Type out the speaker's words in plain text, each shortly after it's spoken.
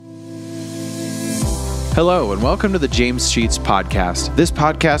Hello, and welcome to the James Sheets Podcast. This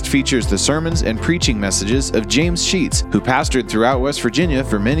podcast features the sermons and preaching messages of James Sheets, who pastored throughout West Virginia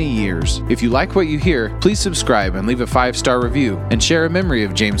for many years. If you like what you hear, please subscribe and leave a 5-star review, and share a memory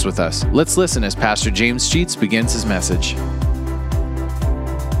of James with us. Let's listen as Pastor James Sheets begins his message.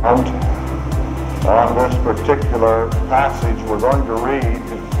 On this particular passage, we're going to read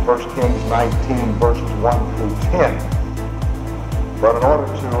 1 Kings 19, verses 1 through 10. But in order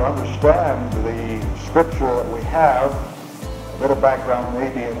to understand the scripture that we have, a bit of background may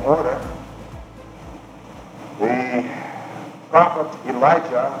be in order. The prophet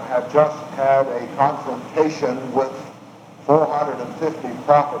Elijah had just had a confrontation with 450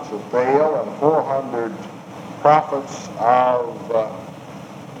 prophets of Baal and 400 prophets of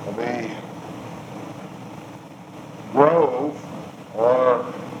the grove, or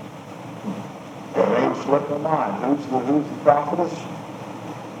the name slipped my mind. Who's the prophetess?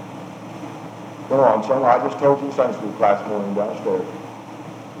 Go on, son. I just told you in Sunday school class morning downstairs.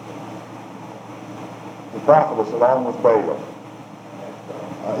 The prophetess along with Baal.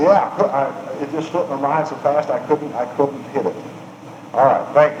 It just slipped my mind so fast I couldn't hit it. All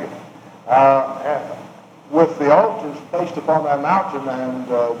right, thank you. With the altars placed upon that mountain, and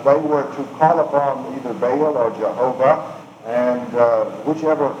they were to call upon either Baal or Jehovah, and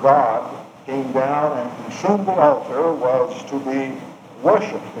whichever god came down and consumed the altar was to be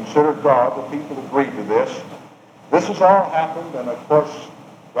worshipped, considered God. The people agreed to this. This has all happened, and of course,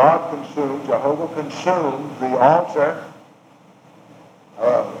 Jehovah consumed the altar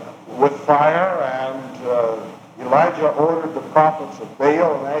with fire, and Elijah ordered the prophets of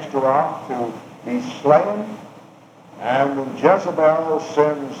Baal and Ashtaroth to be slain. And then Jezebel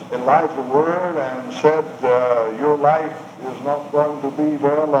sends Elijah word and said, your life is not going to be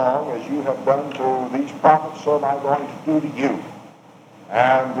very long. As you have done to these prophets, so am I going to do to you.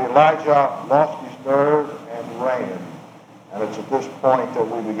 And Elijah lost his nerve and ran. And it's at this point that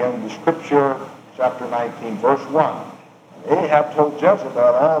we begin the scripture, chapter 19, verse 1. And Ahab told Jezebel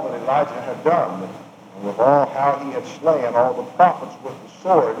all that Elijah had done, and with all how he had slain all the prophets with the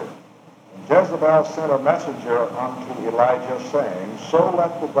sword. And Jezebel sent a messenger unto Elijah, saying, so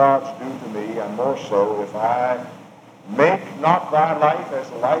let the gods do to me, and more so, if I make not thy life as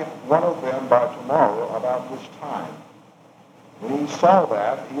the life of one of them by tomorrow about this time. When he saw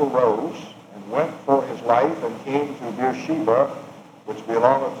that, he arose and went for his life and came to Beersheba, which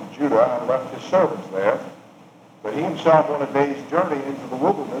belongeth to Judah, and left his servants there. But he himself went a day's journey into the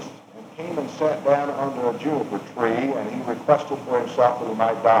wilderness, and came and sat down under a juniper tree, and he requested for himself that he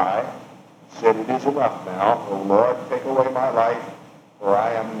might die. He said, it is enough now, O Lord, take away my life, for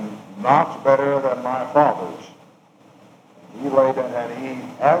I am not better than my fathers. He lay down,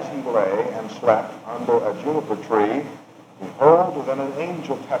 as he lay and slept under a juniper tree, behold, then an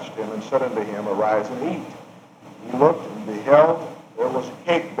angel touched him and said unto him, arise and eat. He looked and beheld, there was a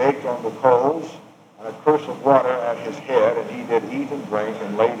cake baked on the coals, and a cruse of water at his head, and he did eat and drink,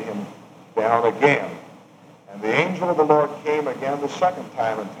 and laid him down again. And the angel of the Lord came again the second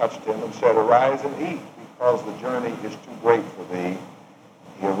time and touched him and said, arise and eat, because the journey is too great for thee.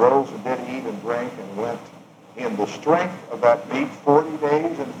 He arose and did eat and drink, and went in the strength of that meat 40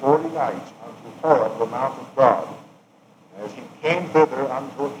 days and 40 nights unto Horeb, the mount of God. As he came thither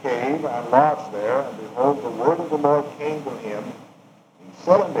unto a cave and lodged there, and behold, the word of the Lord came to him. He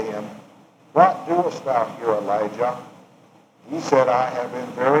said unto him, what doest thou here, Elijah? He said, I have been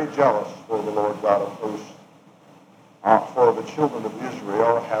very jealous for the Lord God of hosts. For the children of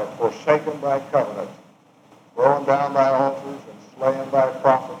Israel have forsaken thy covenant, thrown down thy altars, and slain thy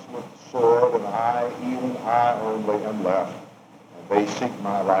prophets with the sword, and I, even I only, am left, and they seek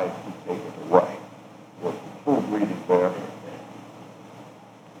my life to take it away. We'll conclude reading there.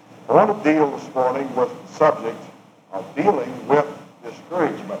 I want to deal this morning with the subject of dealing with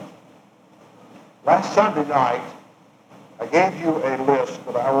discouragement. Last Sunday night, I gave you a list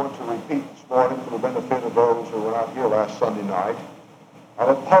that I want to repeat this morning for the benefit of those who were not here last Sunday night, of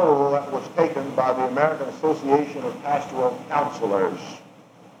a poll that was taken by the American Association of Pastoral Counselors.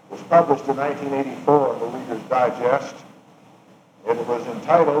 It was published in 1984 in the Reader's Digest. It was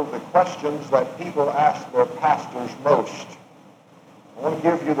entitled, The Questions That People Ask Their Pastors Most. I want to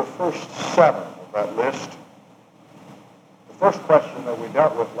give you the first 7 of that list. The first question that we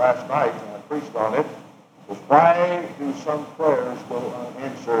dealt with last night, and I preached on it, was why do some prayers go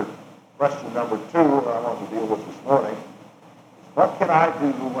unanswered? Question number 2, that I want to deal with this morning, is what can I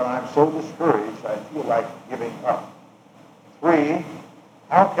do when I'm so discouraged I feel like giving up? 3,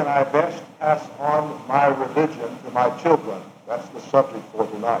 how can I best pass on my religion to my children? That's the subject for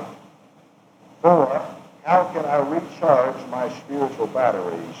tonight. 4, how can I recharge my spiritual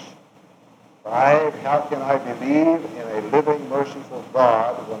batteries? 5, how can I believe in a living, merciful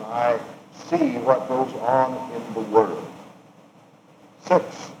God when I see what goes on in the world?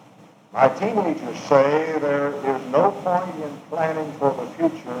 6, my teenagers say there is no point in planning for the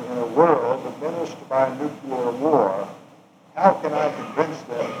future in a world diminished by nuclear war. How can I convince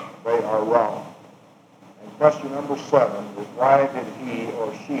them they are wrong? And question number 7 is, why did he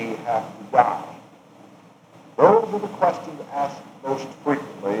or she have to die? Those are the questions asked most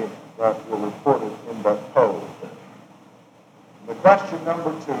frequently that were reported in that poll. The question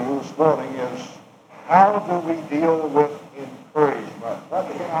number 2 this morning is, how do we deal with encouragement?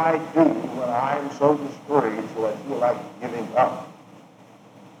 What can I do when I'm so discouraged that I feel like giving up?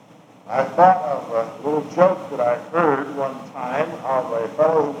 I thought of a little joke that I heard one time of a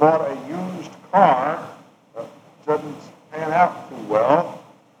fellow who bought a used car that didn't pan out too well,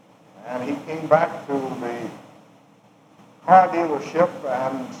 and he came back to the car dealership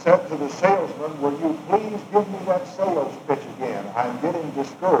and said to the salesman, will you please give me that sales pitch again? I'm getting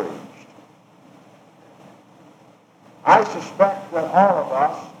discouraged. I suspect that all of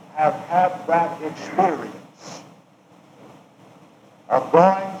us have had that experience of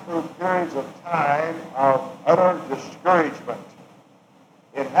going through periods of time of utter discouragement.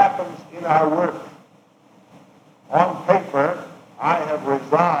 It happens in our work. On paper, I have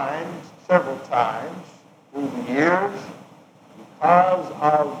resigned several times through the years because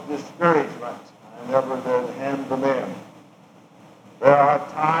of discouragement. I never did hand them in. There are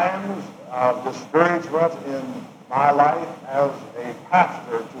times of discouragement in my life as a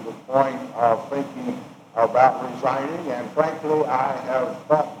pastor to the point of thinking about resigning, and frankly, I have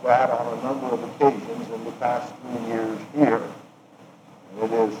thought that on a number of occasions in the past 3 years here. And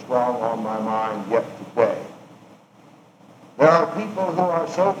it is strong on my mind yet today. There are people who are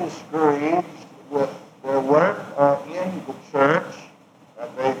so discouraged with their work or in the church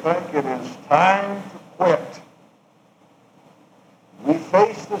that they think it is time to quit. We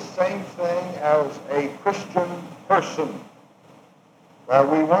face the same thing as a Christian person, where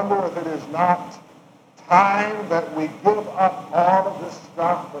we wonder if it is not time that we give up all of this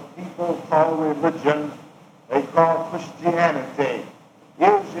stuff that people call religion, they call Christianity.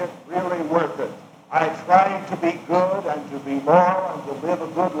 Is it really worth it? I try to be good and to be moral and to live a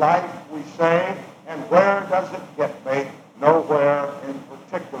good life, we say, and where does it get me? Nowhere in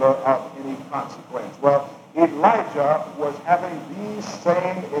particular of any consequence. Well, Elijah was having these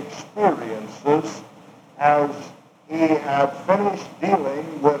same experiences as he had finished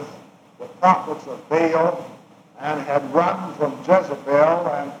dealing with the prophets of Baal and had run from Jezebel,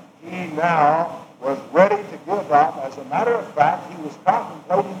 and he now was ready to give up. As a matter of fact, he was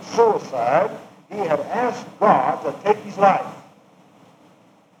contemplating suicide. He had asked God to take his life.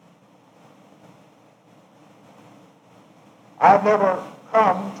 I've never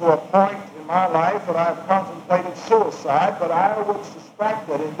come to a point in my life that I've contemplated suicide, but I would suspect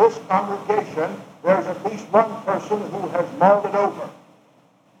that in this congregation there's at least one person who has mulled it over.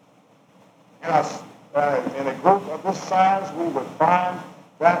 In a group of this size, we would find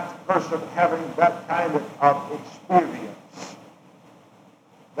that person having that kind of experience.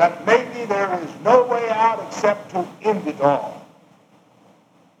 That maybe there is no way out except to end it all.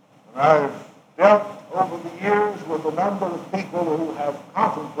 And I've dealt over the years with a number of people who have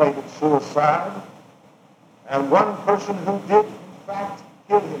contemplated suicide, and one person who did, in fact,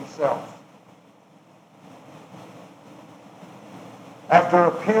 kill himself. After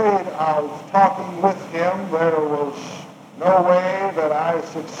a period of talking with him, there was no way that I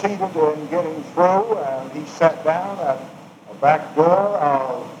succeeded in getting through, and he sat down at a back door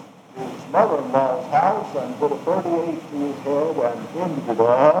of his mother-in-law's house and put a 38 to his head and ended it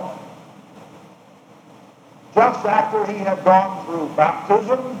all. Just after he had gone through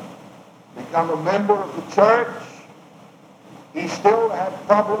baptism, become a member of the church, he still had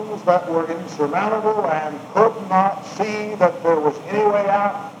problems that were insurmountable and could not see that there was any way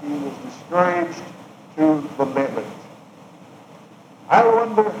out. He was discouraged to the limit. I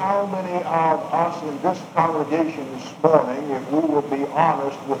wonder how many of us in this congregation this morning, if we would be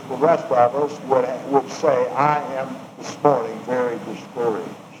honest with the rest of us, would say, I am this morning very discouraged.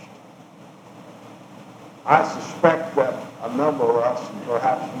 I suspect that a number of us, and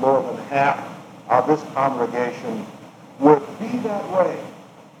perhaps more than half of this congregation, would be that way.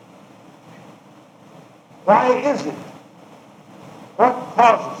 Why is it? What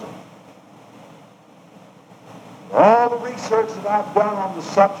causes it? All the research that I've done on the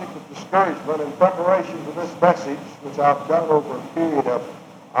subject of discouragement in preparation for this message, which I've done over a period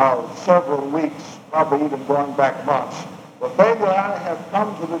of several weeks, probably even going back months, the thing that I have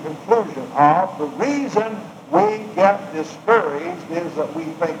come to the conclusion of, the reason we get discouraged is that we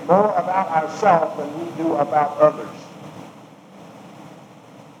think more about ourselves than we do about others.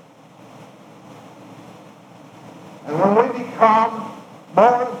 And when we become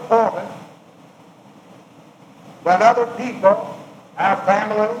more important than other people, our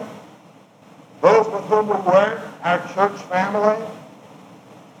family, those with whom we work, our church family,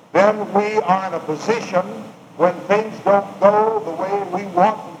 then we are in a position when things don't go the way we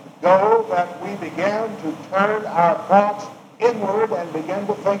want them to go, that we begin to turn our thoughts inward and begin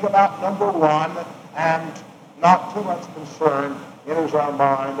to think about number one, and not too much concern enters our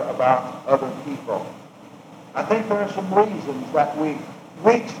mind about other people. I think there are some reasons that we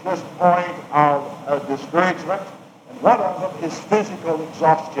reach this point of discouragement, and one of them is physical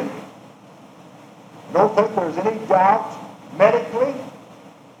exhaustion. I don't think there's any doubt, medically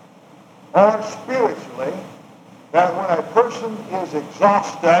or spiritually, that when a person is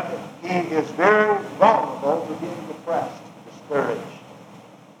exhausted, he is very vulnerable to being depressed, discouraged,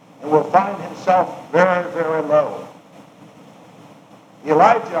 and will find himself very, very low.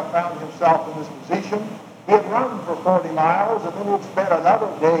 Elijah found himself in this position. He had run for 40 miles, and then he had spent another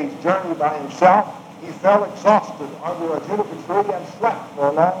day's journey by himself. He fell exhausted under a juniper tree and slept for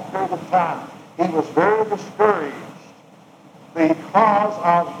a long period of time. He was very discouraged because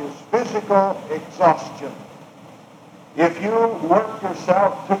of his physical exhaustion. If you work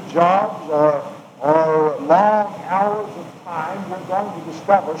yourself 2 jobs or long hours of time, you're going to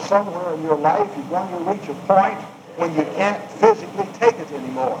discover somewhere in your life you're going to reach a point when you can't physically take it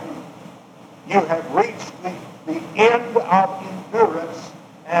anymore. You have reached the end of endurance,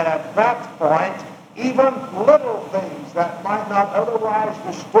 and at that point, even little things that might not otherwise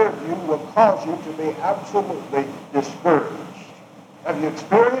disturb you will cause you to be absolutely discouraged. Have you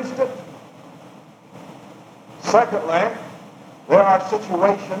experienced it? Secondly, there are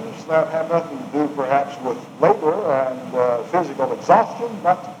situations that have nothing to do perhaps with labor and physical exhaustion,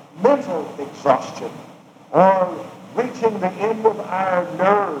 but mental exhaustion, or reaching the end of our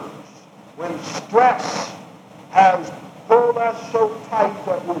nerves when stress has pulled us so tight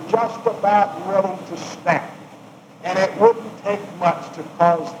that we're just about ready to snap. And it wouldn't take much to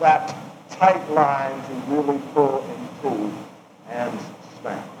cause that tight line to really pull in two and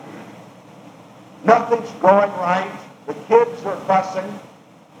snap. Nothing's going right. The kids are fussing.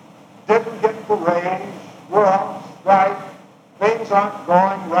 Didn't get the raise. We're on strike. Things aren't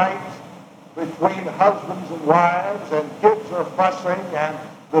going right between husbands and wives, and kids are fussing, and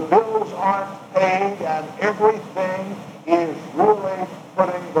the bills aren't paid, and everything is really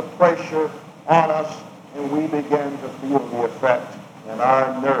putting the pressure on us, and we begin to feel the effect, and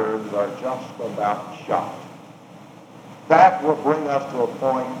our nerves are just about shot. That will bring us to a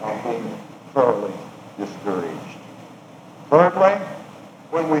point of being thoroughly discouraged. Thirdly,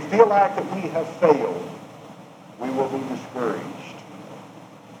 when we feel like that we have failed, we will be discouraged.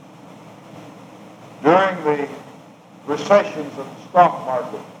 During the recessions that the stock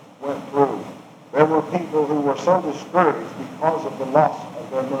market went through, there were people who were so discouraged because of the loss of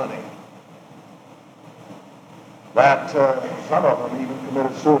their money that some of them even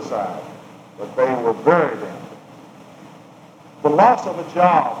committed suicide, but they were very down. The loss of a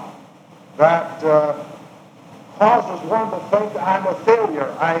job that causes one to think I'm a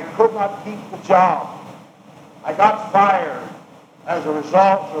failure. I could not keep the job. I got fired as a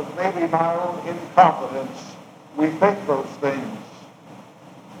result of maybe my own incompetence. We think those things.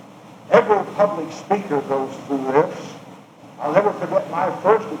 Every public speaker goes through this. I'll never forget my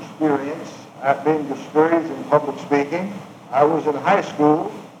first experience at being discouraged in public speaking. I was in high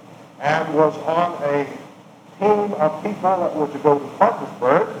school and was on a team of people that were to go to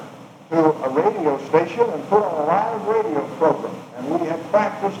Parkersburg to a radio station and put on a live radio program. And we had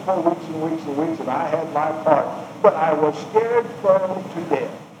practiced for weeks and weeks and weeks, and I had my part. But I was scared thoroughly to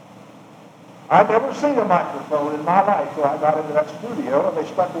death. I'd never seen a microphone in my life till I got into that studio, and they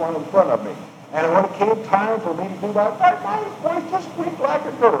stuck one in front of me. And when it came time for me to do my part, my voice just squeaked like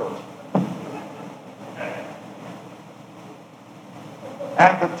a girl's.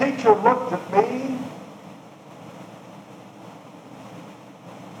 And the teacher looked at me,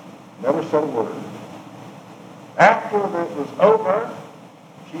 never said a word. After it was over,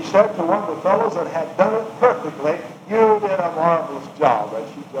 she said to one of the fellows that had done it perfectly, "You did a marvelous job." And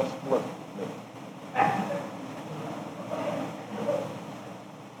she just looked at me.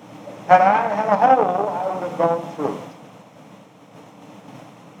 Had I had a hole, I would have gone through it.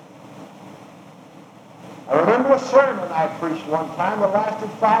 I remember a sermon I preached one time that lasted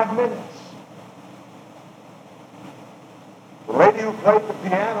 5 minutes. The lady who played the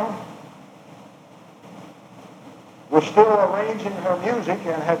piano was still arranging her music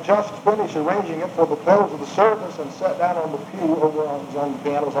and had just finished arranging it for the close of the service and sat down on the pew over on his own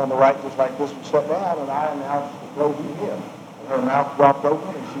pianos on the right, just like this, and sat down, and I announced the closing hymn. And her mouth dropped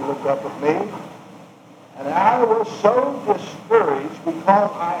open, and she looked up at me. And I was so discouraged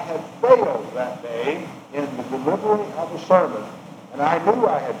because I had failed that day in the delivery of a sermon. And I knew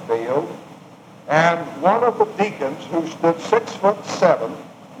I had failed. And one of the deacons, who stood 6'7",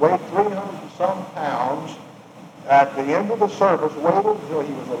 weighed 300 and some pounds, at the end of the service, waited until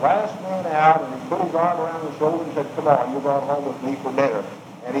he was the last man out, and he put his arm around his shoulder and said, "Come on, you're going home with me for dinner."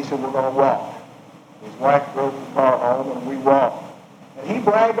 And he said, "We're going to walk." His wife drove the car home, and we walked. And he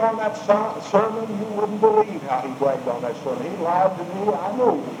bragged on that sermon. You wouldn't believe how he bragged on that sermon. He lied to me. I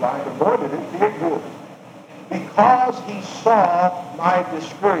knew he was lying, but boy, did it feel good. Because he saw my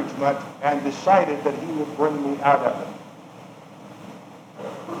discouragement and decided that he would bring me out of it.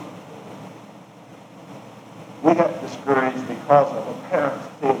 We get discouraged because of apparent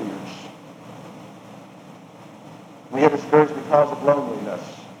failures. We get discouraged because of loneliness.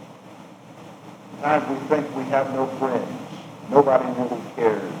 Sometimes we think we have no friends. Nobody really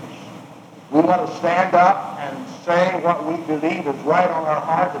cares. We want to stand up and say what we believe is right on our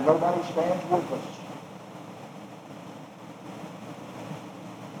heart, and nobody stands with us.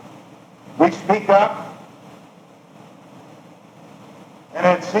 We speak up, and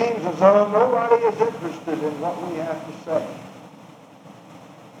it seems as though nobody is interested in what we have to say.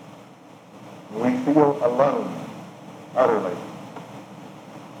 We feel alone, utterly.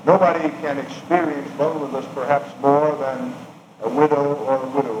 Nobody can experience loneliness perhaps more than a widow or a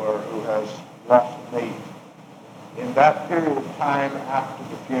widower who has lost a mate. In that period of time after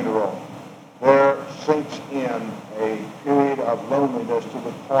the funeral, there sinks in a period of loneliness to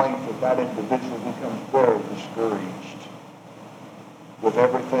the point that that individual becomes very discouraged with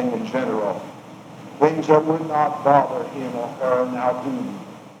everything in general. Things that would not bother him or her now do,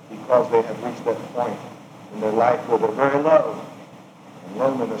 because they have reached that point in their life where they're very low. And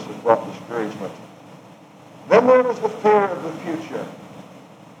loneliness has brought discouragement. Then there was the fear of the future.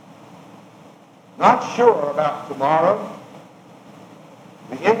 Not sure about tomorrow.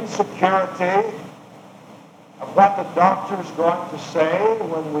 The insecurity of what the doctor's going to say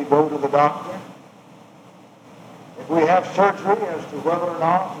when we go to the doctor. If we have surgery, as to whether or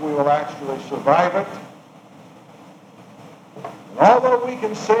not we will actually survive it. And although we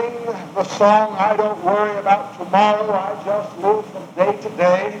can sing the song, "I don't worry about tomorrow, I just live from day to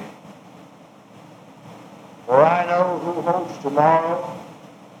day, for I know who holds tomorrow,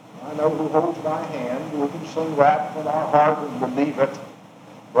 I know who holds my hand," we can sing that from our heart and believe it,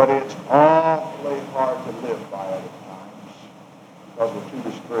 but it's awfully hard to live by it at times because we're too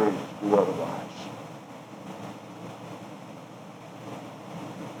discouraged to do otherwise.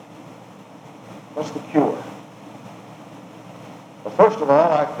 What's the cure? Well, first of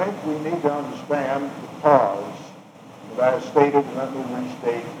all, I think we need to understand the cause that I have stated, and let me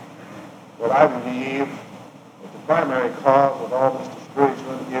restate what I believe that the primary cause of all this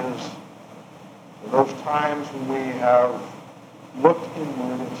discouragement is in those times when we have looked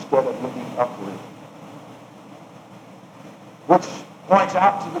inward instead of looking upward, which points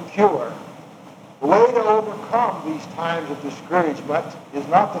out to the cure. The way to overcome these times of discouragement is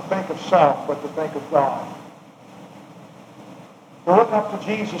not to think of self, but to think of God. To look up to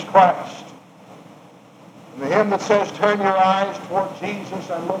Jesus Christ. And the hymn that says, "Turn your eyes toward Jesus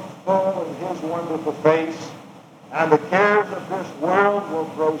and look full in his wonderful face, and the cares of this world will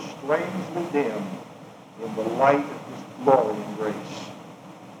grow strangely dim in the light of his glory and grace."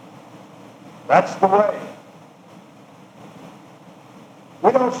 That's the way.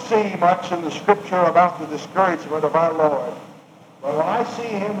 We don't see much in the Scripture about the discouragement of our Lord. But when I see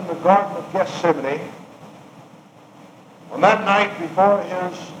him in the Garden of Gethsemane, on that night before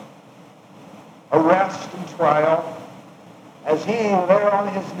his arrest and trial, as he there on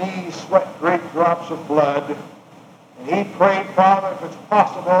his knees sweat great drops of blood, and he prayed, "Father, if it's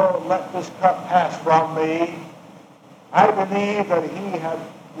possible, let this cup pass from me," I believe that he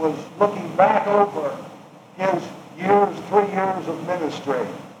was looking back over his 3 years of ministry,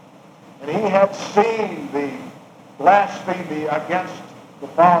 and he had seen the blasphemy against the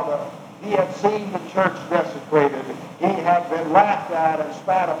Father. He had seen the church desecrated. He had been laughed at and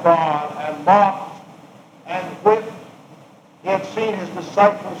spat upon and mocked and whipped. He had seen his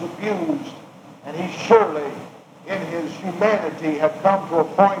disciples abused, and he surely, in his humanity, had come to a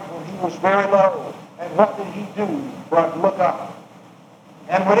point when he was very low. And what did he do but look up?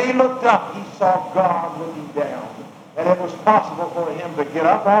 And when he looked up, he saw God looking down. And it was possible for him to get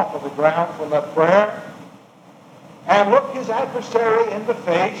up off of the ground from that prayer and look his adversary in the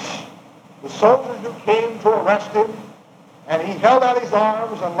face the soldiers who came to arrest him, and he held out his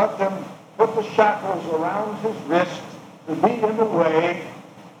arms and let them put the shackles around his wrists to be in the way,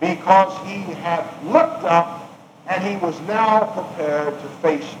 because he had looked up and he was now prepared to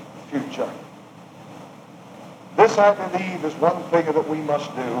face the future. This, I believe, is one thing that we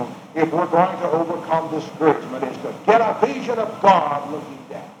must do if we're going to overcome discouragement, is to get a vision of God looking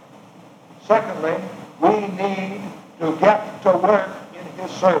down. Secondly, we need to get to work in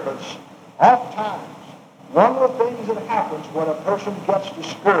his service. Oftentimes, one of the things that happens when a person gets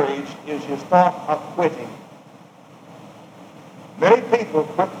discouraged is his thought of quitting. Many people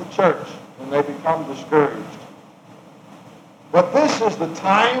quit the church when they become discouraged. But this is the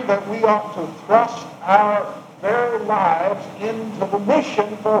time that we ought to thrust our very lives into the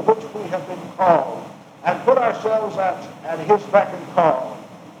mission for which we have been called, and put ourselves at his beck and call.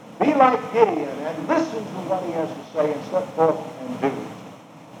 Be like Gideon and listen to what he has to say and step forth and do it.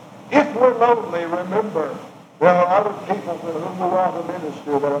 If we're lonely, remember there are other people to whom we are to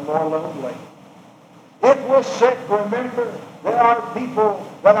minister that are more lonely. If we're sick, remember there are people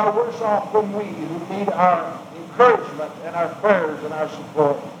that are worse off than we, who need our encouragement and our prayers and our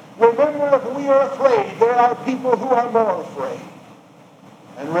support. Remember, if we are afraid, there are people who are more afraid.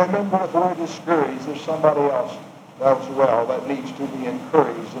 And remember, if we're discouraged, there's somebody else as well that needs to be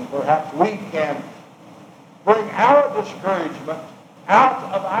encouraged. And perhaps we can bring our discouragement out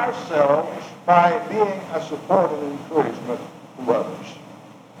of ourselves by being a support and encouragement to others.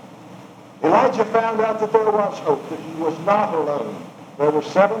 Elijah found out that there was hope, that he was not alone. There were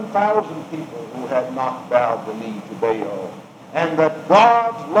 7,000 people who had not bowed the knee to Baal, and that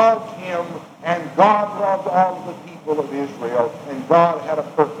God loved him, and God loved all of the people of Israel, and God had a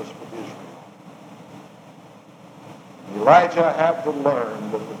purpose with Israel. Elijah had to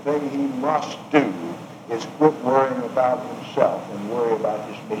learn that the thing he must do is quit worrying about himself and worry about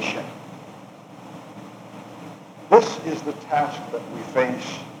his mission. This is the task that we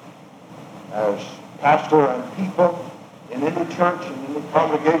face as pastor and people in any church, in any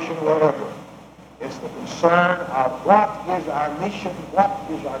congregation, wherever. It's the concern of what is our mission, what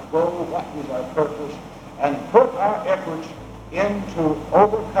is our goal, what is our purpose, and put our efforts into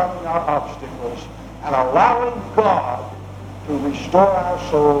overcoming our obstacles and allowing God to restore our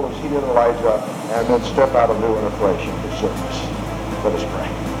soul as he did Elijah, and then step out anew and afresh into service. Let us pray.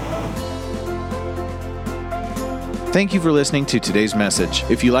 Thank you for listening to today's message.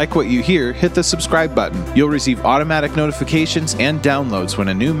 If you like what you hear, hit the subscribe button. You'll receive automatic notifications and downloads when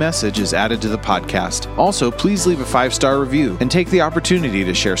a new message is added to the podcast. Also, please leave a 5-star review and take the opportunity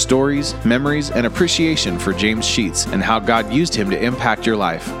to share stories, memories, and appreciation for James Sheets and how God used him to impact your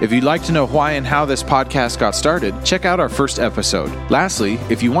life. If you'd like to know why and how this podcast got started, check out our first episode. Lastly,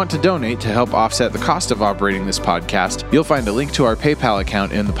 if you want to donate to help offset the cost of operating this podcast, you'll find a link to our PayPal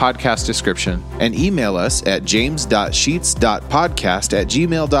account in the podcast description, and email us at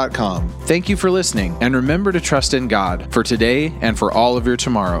james.sheets.podcast@gmail.com. Thank you for listening, and remember to trust in God for today and for all of your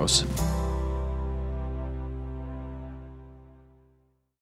tomorrows.